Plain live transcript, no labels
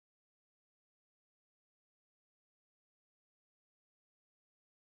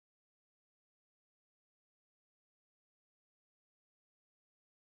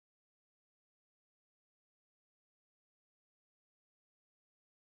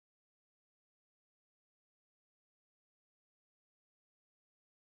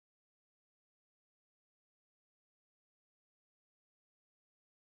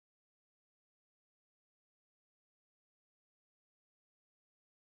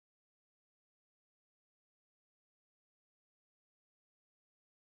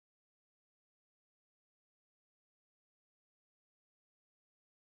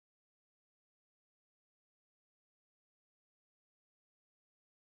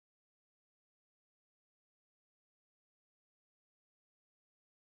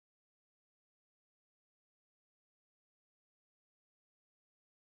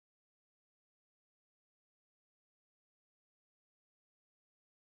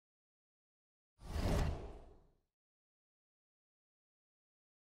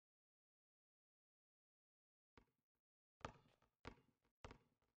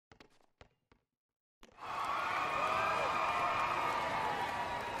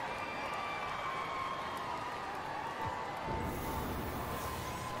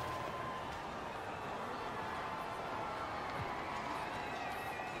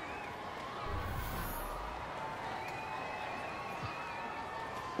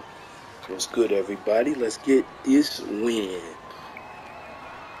What's good, everybody? Let's get this win.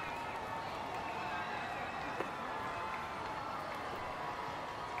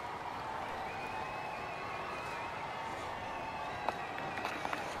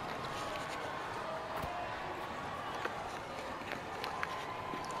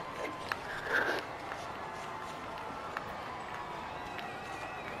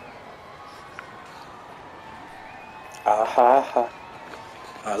 Aha.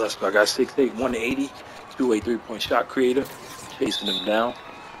 Let's go. I got 6'8", 180, 2-way three-point shot creator. Chasing him down.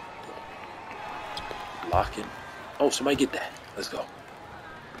 Blocking. Oh, somebody get that. Let's go.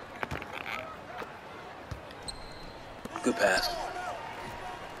 Good pass.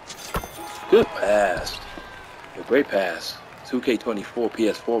 Good pass. A great pass. 2K24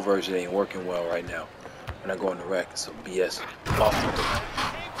 PS4 version ain't working well right now. When I go on the rack, it's some BS.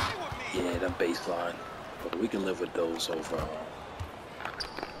 Yeah, that baseline. But we can live with those over.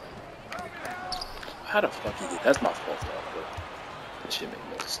 How the fuck you get? That's my fault, though. That shit make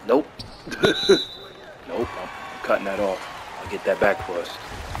no sense. Nope. Nope. I'm cutting that off. I'll get that back for us.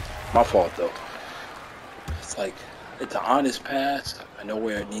 My fault, though. It's like, it's an honest pass. I know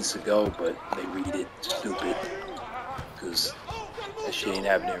where it needs to go, but they read it stupid. Because that shit ain't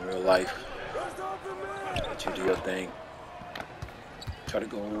happening in real life. Let you do your thing. Try to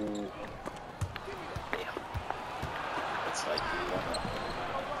go. Damn. It's like you want to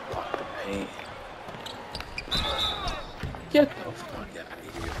block the paint. Get the fuck out of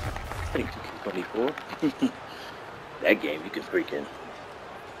here. Thank you, 24. That game, you can freaking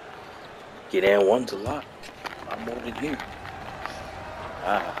get in one's a lot. I'm more than here.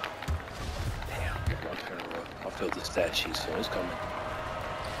 Ah. Damn. One turnover. I'll fill the stat sheet soon. It's coming.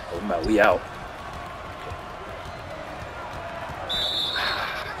 Oh my, we out.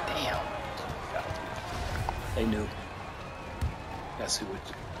 Damn. They knew. Gotta see what.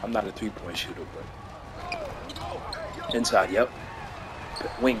 I'm not a three-point shooter, but. Inside, yep.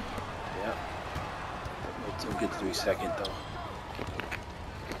 Wing. Yep. Don't get 3 seconds though.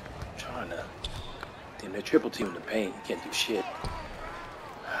 I'm trying to. Damn, they're triple teaming the paint. You can't do shit.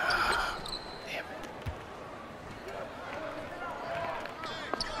 Damn it.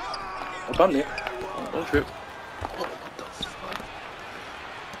 Hope I'm there. Oh, don't trip. Oh, what the fuck?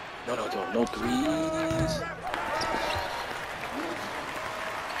 No threes.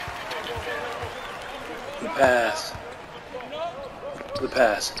 Good pass. Good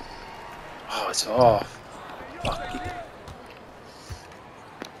pass. Oh, it's off. Fuck it.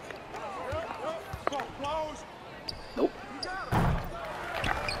 Nope.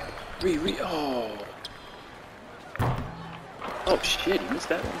 Oh. Oh shit, he missed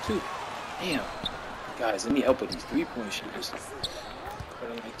that one too. Damn. Guys, let me help with these three-point shooters.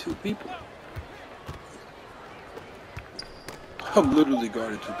 Like 2 people. I'm literally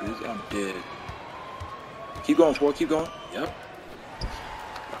guarding 2 people. I'm dead. Keep going, Ford. Keep going. Yep.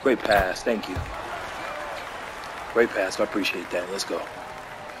 Great pass. Thank you. Great pass. I appreciate that. Let's go.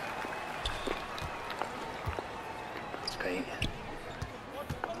 Paint.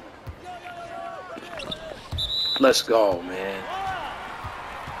 Let's go, man.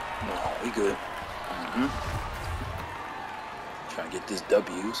 No, we good. Trying to get this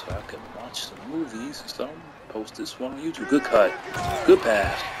W so I can watch some movies or something. Post this one on YouTube. Good cut. Good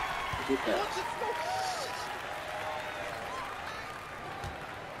pass. Good pass.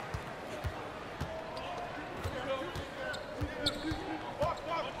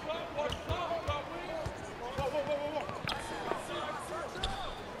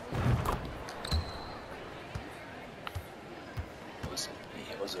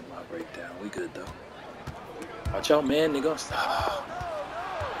 It wasn't my breakdown. We good though. Watch out, man. They're gonna stop.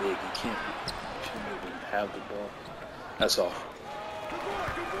 Big, you can't. Shouldn't even have the ball. That's off.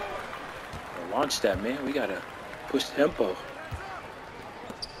 Launch that, man. We gotta push tempo.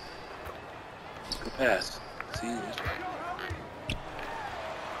 Good pass. See?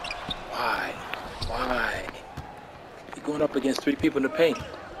 Why? You're going up against 3 people in the paint.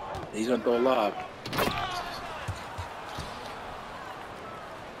 He's gonna throw a lob.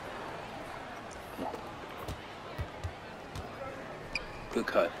 Good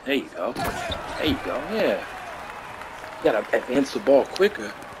cut. There you go. There you go. Yeah. You gotta advance the ball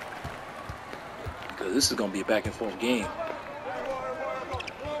quicker. Because this is gonna be a back and forth game.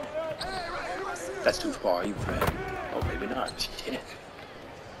 That's too far even for him. Oh, maybe not. Shit.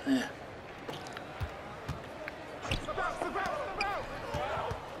 Yeah.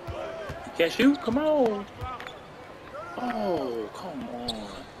 You can't shoot? Come on. Oh, come on.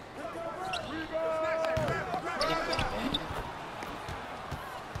 Take it, man.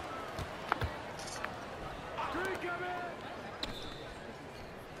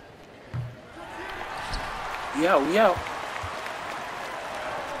 We out, we out.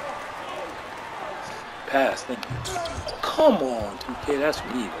 Pass, thank you. Come on, 2K, that's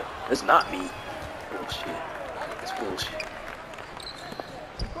me. That's not me. Bullshit. That's bullshit.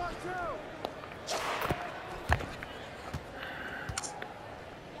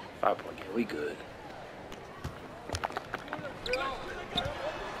 Five-point game, we good.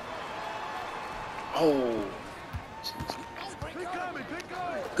 Oh.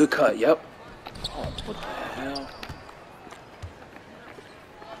 Good cut, yep. Oh, what the hell?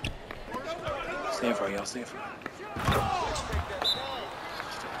 Stand for it, y'all, stand for it.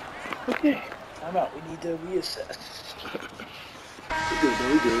 Okay, time out. We need to reassess. We good,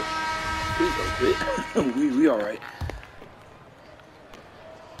 though, we good. Please don't quit. we alright.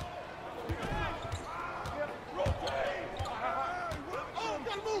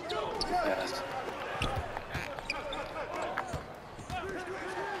 Pass.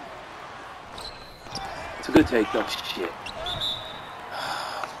 It's a good take, though. Shit.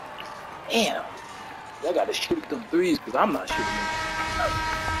 Damn. Y'all gotta shoot them threes because I'm not shooting them.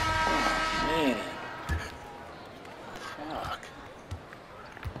 Oh, man. Fuck.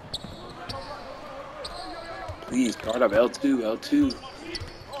 Please, guard up L2, L2.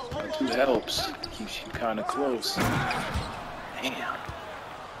 L2 helps. Keeps you kind of close. Damn.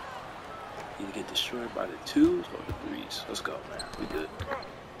 Either get destroyed by the twos or the threes. Let's go, man. We good.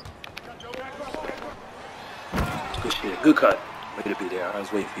 Good shit. Good cut. Way to be there. I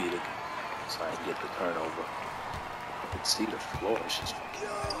was waiting for you to so I can get the turnover. I can see the floor. It's just fucking...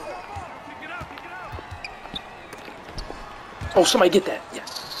 Oh, somebody get that.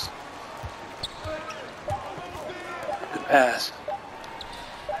 Yes. Good pass.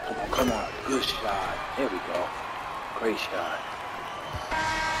 Oh, come on. Good shot. There we go. Great shot.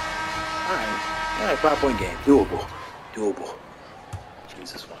 Alright, 5-point game. Doable. Doable.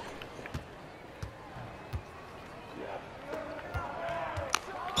 Jesus, one.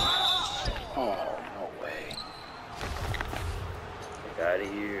 Oh, no way. Get out of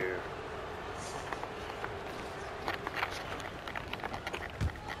here.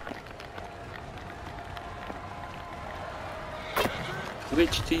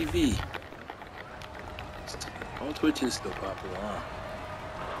 Twitch TV. Oh, Twitch is still popular, huh?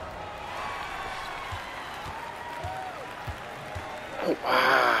 Oh,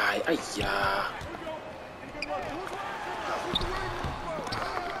 yeah.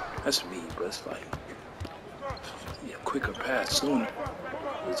 That's me, but it's like, yeah, quicker pass sooner.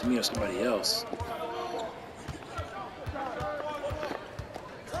 It's me or somebody else.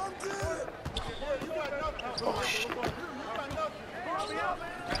 Oh, shit.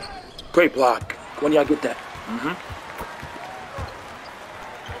 Great block. When y'all get that?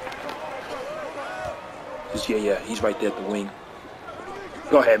 Yeah, he's right there at the wing.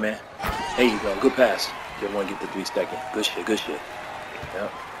 Go ahead, man. There you go. Good pass. Didn't want to get the 3 second. Good shit, good shit.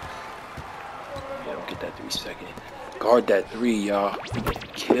 Yep. Yeah, don't get that 3 second. Guard that 3, y'all.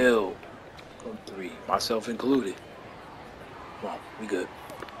 Kill. From 3. Myself included. Come on, we good.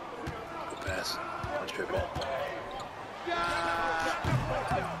 Good pass. Let's trip it.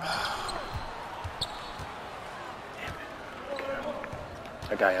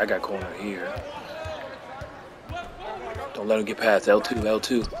 I got corner here. Don't let him get past L2,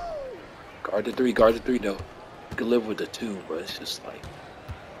 L2. Guard the 3 though. You can live with the 2, but it's just like,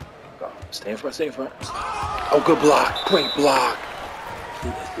 oh, stay in front, stay in front. Oh, good block, great block.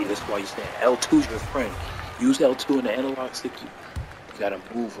 See, that's why you stand. L2's your friend. Use L2 in the analog stick. You gotta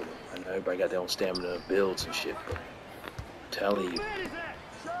move with him. I know everybody got their own stamina and builds and shit, but I'm telling you.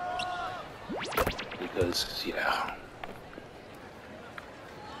 Because, yeah.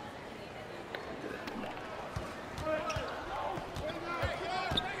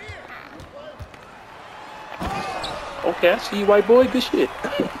 Okay, I see you, white boy. Good shit.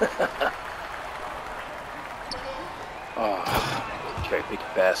 Oh, cherry picking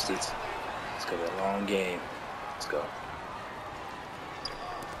bastards. It's gonna be a long game. Let's go.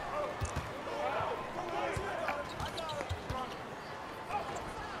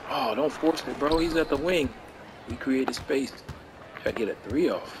 Oh, don't force it, bro. He's at the wing. We created space. Try to get a 3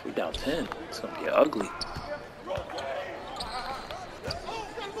 off. We down 10. It's gonna get ugly.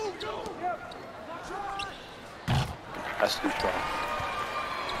 That's too strong.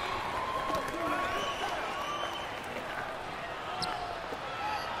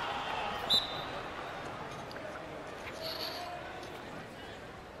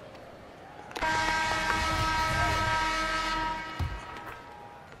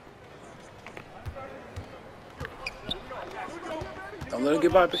 Don't let him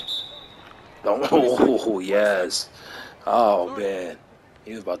get by me. Don't. Oh, yes. Oh, man.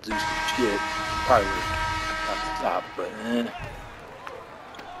 He was about to do some shit. Probably. stop, but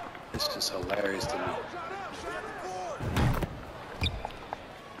it's just hilarious to me.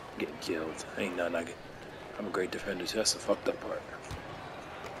 Getting killed. Ain't nothing I get. I'm a great defender, so that's the fucked up part.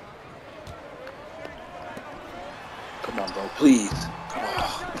 Come on, bro, please.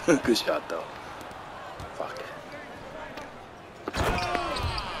 Oh, good shot, though. Fuck it.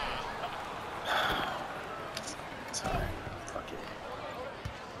 Sorry. Fuck it.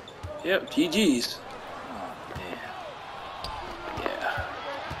 Yep, GG's. Oh, man. Yeah.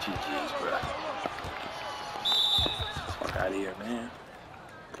 GG's, bro. Fuck out of here, man.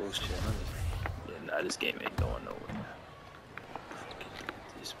 Bullshit. Yeah, nah, this game ain't going nowhere.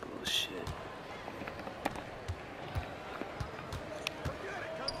 This bullshit.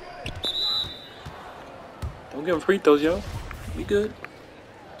 Don't give him free throws, yo. We good.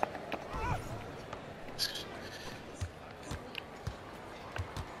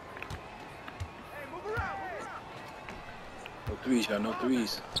 No threes, y'all. No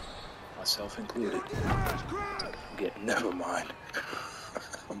threes. Myself included. Never mind.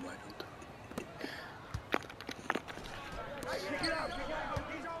 I'm like,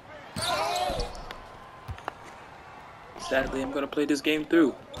 sadly, I'm gonna play this game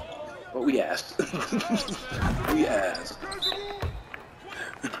through. But we asked. We asked.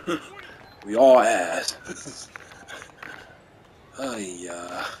 We all asked. Oh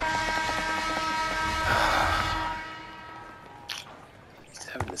yeah.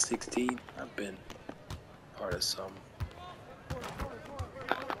 7 to 16. I've been part of some.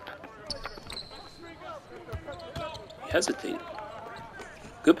 He hesitated.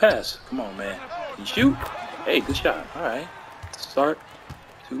 Good pass. Come on, man. You shoot. Hey, good shot. All right. Start.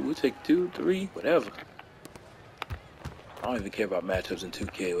 We'll take 2, 3, whatever. I don't even care about matchups in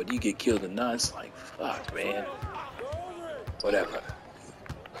 2K. When you get killed in 9, it's like, fuck, man. Whatever.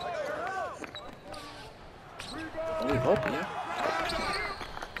 Only hope, yeah.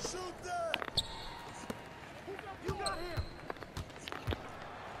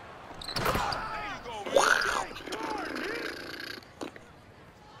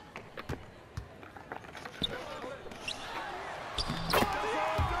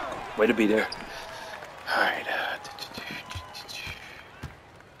 Way to be there. Alright.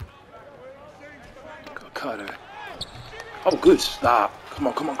 Go Cutter. Oh, good stop. Come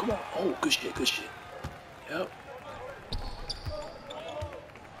on, come on, come on. Oh, good shit, good shit. Yep.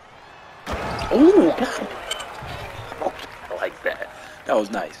 Oh, God. I like that. That was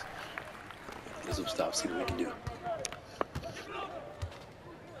nice. Get some stop, see what we can do.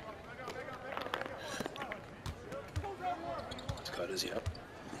 Cutters, yep.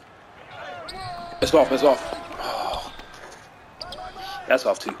 That's off, that's off. Oh. That's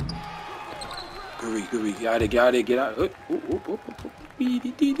off too. Guri, get out, get out.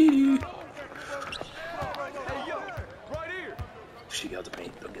 She got the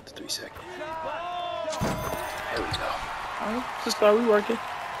paint, don't get the 3 seconds. There we go. Alright, just start reworking.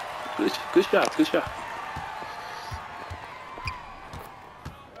 Good shot, good shot.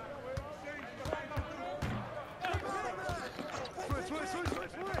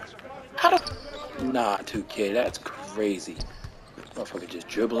 How the... Nah, 2K, that's crazy. Motherfucker just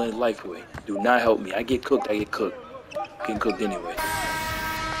dribbling his life away. Do not help me. I get cooked, I get cooked. Getting cooked anyway.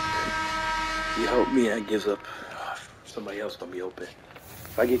 You help me, that gives up. Somebody else gonna be open.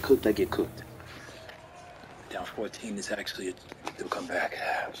 If I get cooked, I get cooked. Down 14 is actually they'll come back.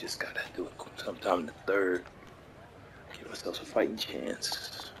 I just gotta do it sometime in the third. Give ourselves a fighting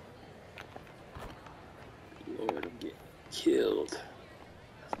chance. Lord, I'm getting killed.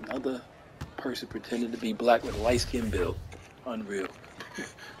 Another person pretending to be black with a light skin build. Unreal.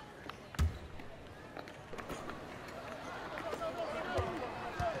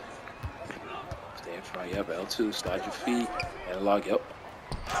 Stay in front, yep, L2, slide your feet, analog, yep.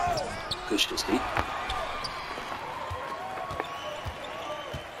 Good shit, Steve.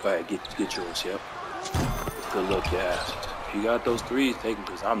 Go ahead, get yours, yep. Good look, yeah. If you got those threes, take them,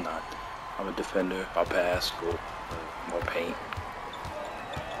 because I'm not. I'm a defender, I'll pass, go more paint.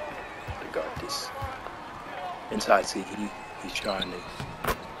 Guard this. Inside, see, he's trying to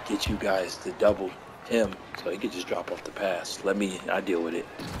get you guys to double him so he could just drop off the pass. I deal with it.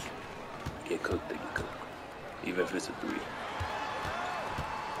 Get cooked, they get cooked. Even if it's a 3.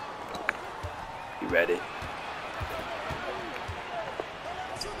 You ready?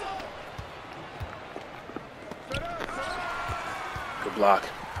 Good block.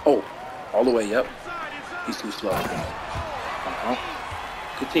 Oh, all the way, yep. He's too slow.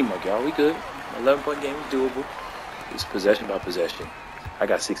 Good teamwork, y'all. We good. 11-point game is doable. It's possession by possession. I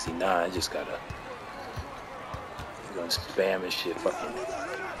got 69. I just gotta. We're gonna spam and shit. Fucking.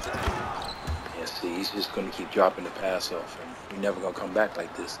 Yeah, see, he's just going to keep dropping the pass off, and we're never going to come back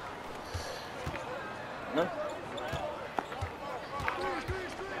like this. No.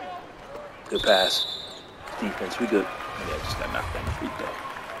 Good pass. Defense, we good. Yeah, just got knocked down the free throw.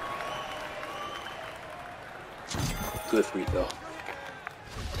 Good free throw.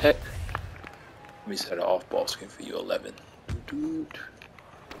 Tech. Let me set an off-ball screen for you, 11. Dude.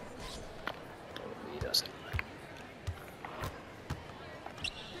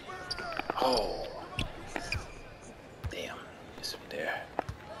 Oh. Damn. It's there.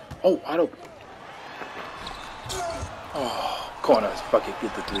 Oh, I don't. Oh, corner. Fuck it.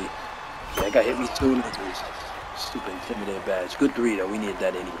 Get the 3. Yeah, that guy hit me too. Stupid intimidated badge. Good 3 though. We needed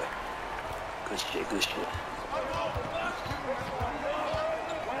that anyway. Good shit. Good shit.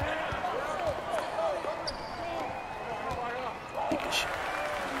 Good shit.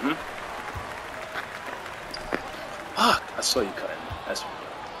 Fuck! I saw you cutting. That's.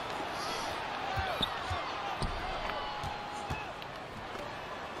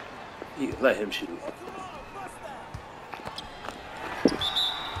 Yeah, let him shoot.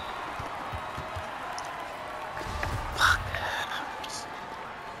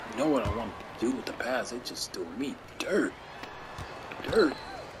 You know what I want to do with the pass? They just do me dirt. Dirt.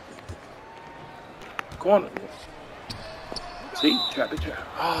 Corner. See? Trap it, trap.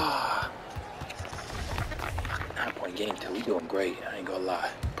 Ah. 9-point game, too. We doing great. I ain't gonna lie.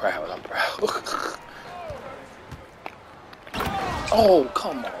 Proud. I'm proud. Oh,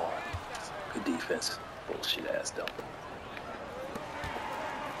 come on. Good defense. Bullshit ass though.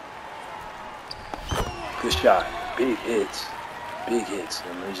 Good shot. Big hits. Big hits.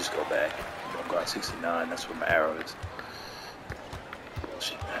 And let me just go back. I'm gonna guard 69. That's where my arrow is.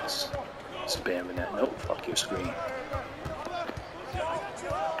 Bullshit ass. Spamming that. Nope. Fuck your screen.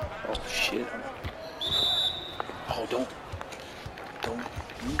 Oh shit. Oh, don't. I'm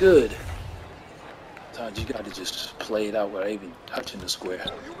good. Sometimes you gotta just play it out without even touching the square.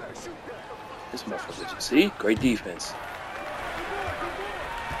 This motherfucker just, see? Great defense.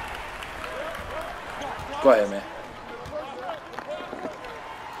 Go ahead, man.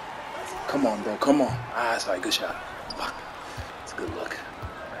 Come on, bro. Come on. Ah, sorry. Good shot. Fuck. It's a good look.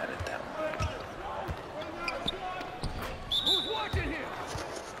 I'm mad at that one.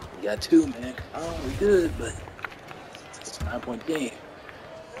 We got 2, man. Oh, we good, but it's a 9-point game.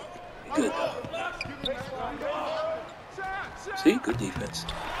 We good, though. See? Good defense.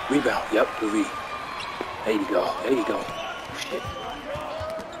 Rebound. Yep, good read. There you go. There you go. Oh, shit.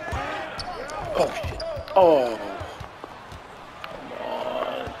 Oh, shit. Oh. Come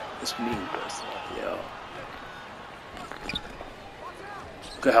on. It's me, yo.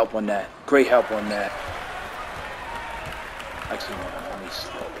 Good help on that. Great help on that. Actually, no, let me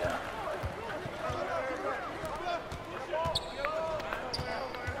slow down.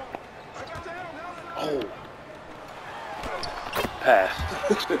 Oh. Pass.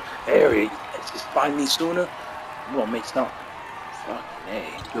 There he is. Just find me sooner. I'm gonna make something. Fucking hey.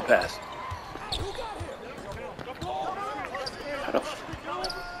 Good pass. How the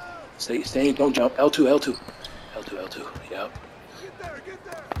stay, don't jump. L2. Yep.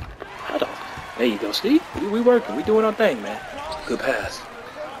 How the there you go. See? We working. We doing our thing, man. Good pass.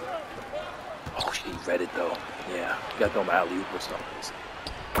 Oh, she read it though. Yeah. You got to throw my alley-oop or something.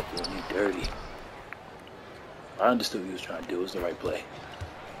 Doing me dirty. I understood what he was trying to do. It was the right play.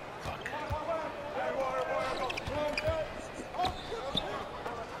 Fuck.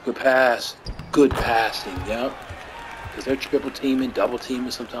 Good pass. Good passing, yep. Because they're triple teaming, double teaming.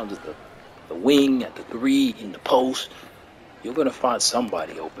 Sometimes at the wing, at the 3, in the post. You're going to find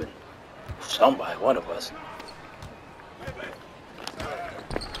somebody open. Somebody, one of us.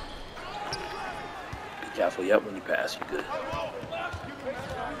 Be careful, yep, when you pass, you're good.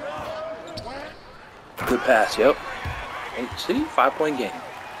 Good pass, yep. Hey, see, 5-point game.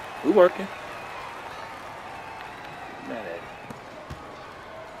 We working. Mad at it.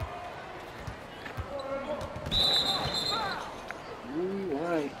 Ooh, all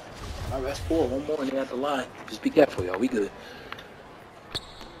right. All right, that's 4. One more and they at the line. Just be careful, y'all. We good.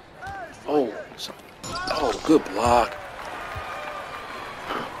 Oh, good block.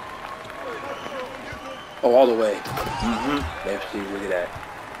 Oh, all the way. There, see, look at that.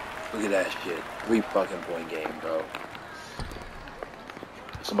 Look at that shit. 3-fucking-point game, bro.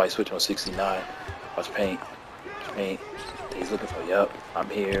 Somebody switch on 69. Watch paint. Paint. He's looking for, yup, I'm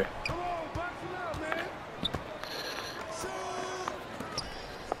here.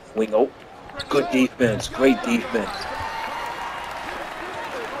 Wing, oh. Good defense. Great defense.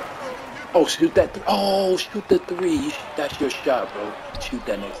 Oh, shoot that. Oh, shoot the 3. That's your shot, bro. Shoot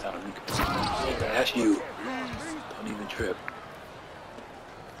that next time. That's you. Don't even trip.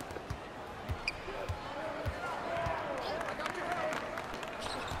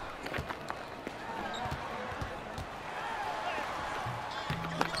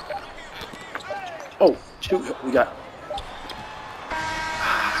 Shoot, we got.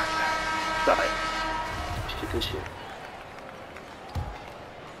 Sorry. Shit, good shit.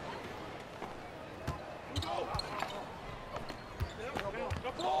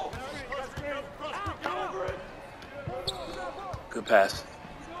 Good pass.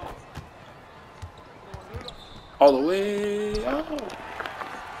 All the way. Oh.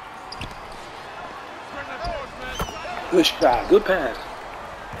 Good shot. Good pass.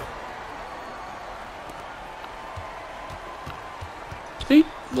 See?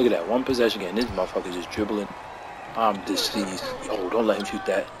 Look at that. One possession again. This motherfucker just dribbling. I'm deceased. Oh, don't let him shoot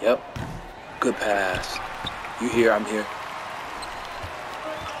that. Yep. Good pass. You here, I'm here.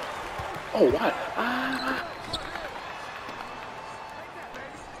 Oh, what? Ah.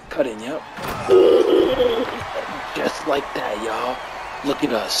 Cut in, yep. Just like that, y'all. Look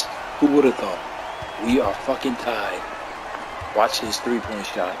at us. Who would have thought? We are fucking tied. Watch his three-point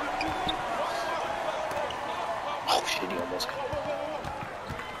shot. Oh, shit, he almost got it.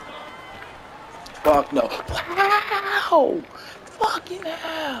 Fuck no. Wow! Fucking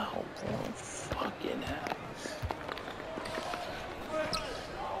hell. Bro. Fucking hell.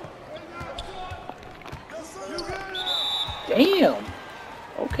 Damn.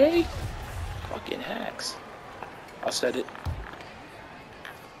 Okay. Fucking hacks. I said it.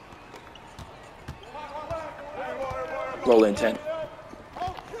 Roll in 10.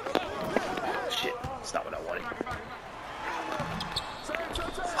 Shit. It's not what I wanted.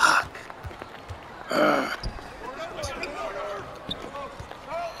 Fuck.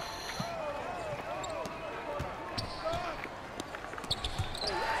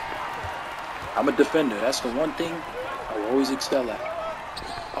 I'm a defender. That's the one thing I will always excel at.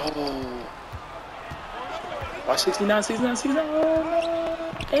 Oh. Watch 69, 69, 69. Oh,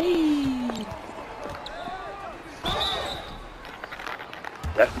 no. Hey.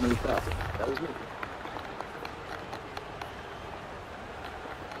 Definitely thought that was me.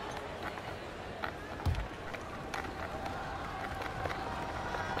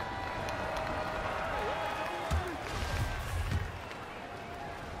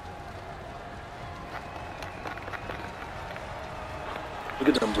 Look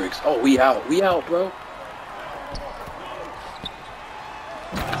at them bricks. Oh, we out. We out, bro.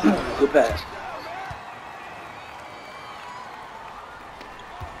 Good pass.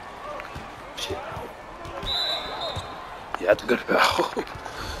 Shit. Yeah, that's a good foul.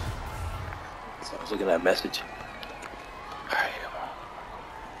 So I was looking at that message. Alright, come on.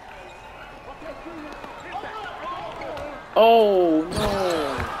 Oh,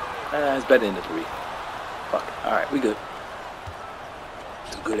 no. It's better than the 3. Fuck. Alright, we good.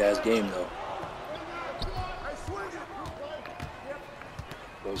 It's a good-ass game, though.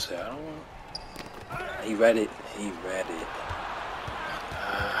 Rose, I don't want. He read it. He read it.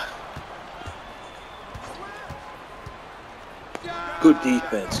 Good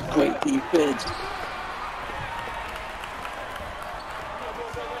defense. Great defense.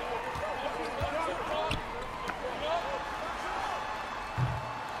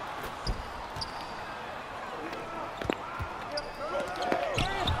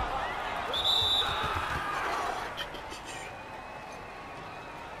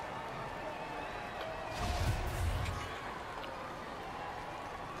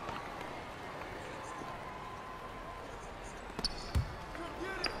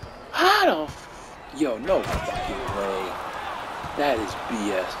 Yo, no fucking way. That is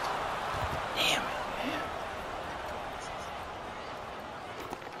BS. Damn it, man.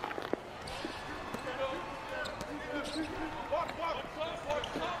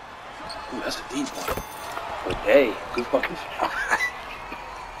 Ooh, that's a deep one. But hey, good fucking shot.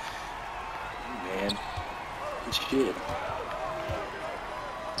 Man. Good shit.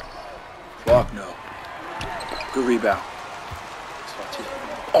 Fuck no. Good rebound.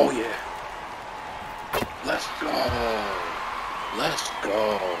 Oh yeah. Let's go. Let's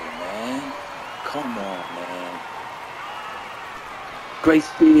go, man. Come on, man. Great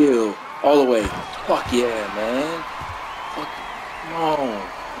steal. All the way. Fuck yeah, man. Fuck. Come on.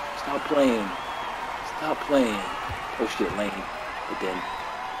 Stop playing. Stop playing. Oh shit, Lane. But then,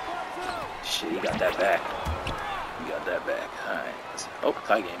 shit, he got that back. He got that back. Alright. Oh,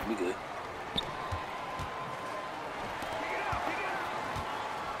 tie game. We good.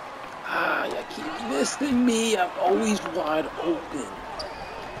 Ah, you keep missing me. I'm always wide open.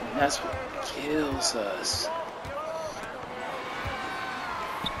 And that's what kills us.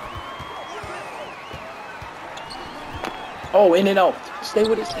 Oh, in and out. Stay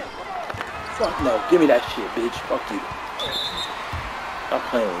with his head. Fuck no. Give me that shit, bitch. Fuck you. Stop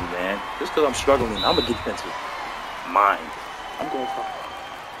playing with me, man. Just because I'm struggling, I'm a defensive mind. I'm going fuck.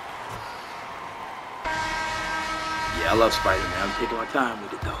 Yeah, I love Spider-Man. I'm taking my time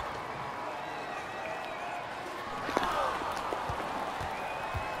with it though.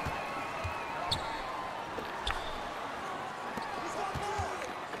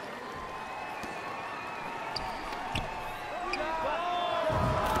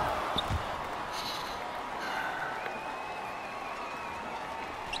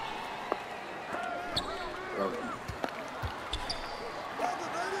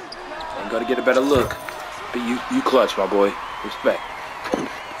 Ain't gotta get a better look. But you clutch, my boy. Respect.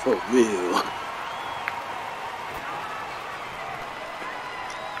 For real.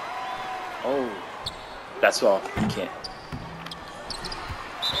 Oh. That's all. You can't.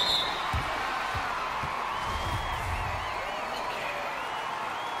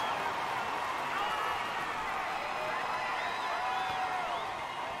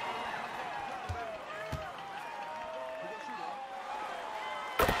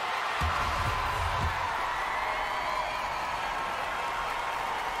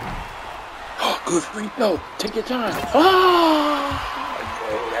 Good free throw. Take your time. Ah!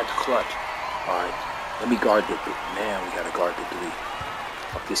 Oh, that's clutch. All right. Let me guard the three. Man, we gotta guard the three.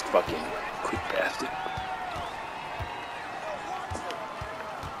 Fuck this fucking quick bastard.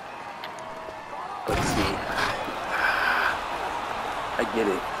 But see, I get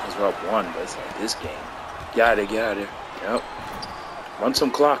it. Because we're up one, but it's like this game. Get out of there. Get out of there. Yep. Run some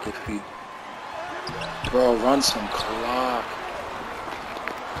clock if you... Bro, run some clock.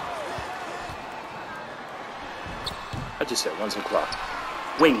 I just said run some clock.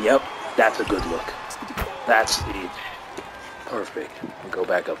 Wing, yep. That's a good look. That's it. Perfect. We go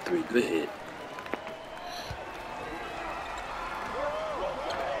back up three. Good hit.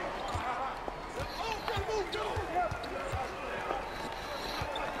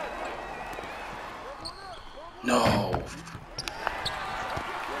 No.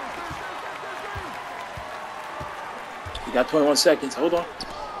 You got 21 seconds. Hold on.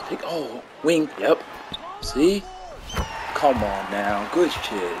 Take, oh, wing. Yep. See? Come on now. Good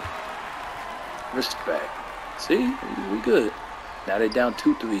shit. Respect. See? We good. Now they're down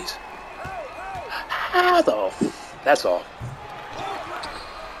 2 threes. How the f... That's all.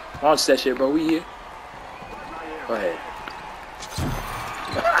 Launch that shit, bro. We here. Go ahead.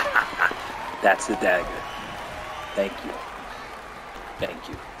 That's the dagger. Thank you. Thank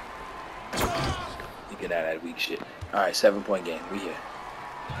you. You get out of that weak shit. Alright, 7-point game. We here.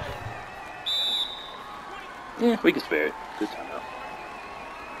 Yeah, we can spare it. Good time out.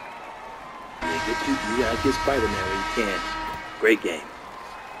 Yeah, you gotta get Spider-Man when you can. Great game.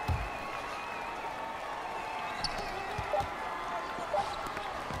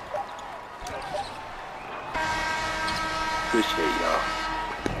 Good shit, y'all.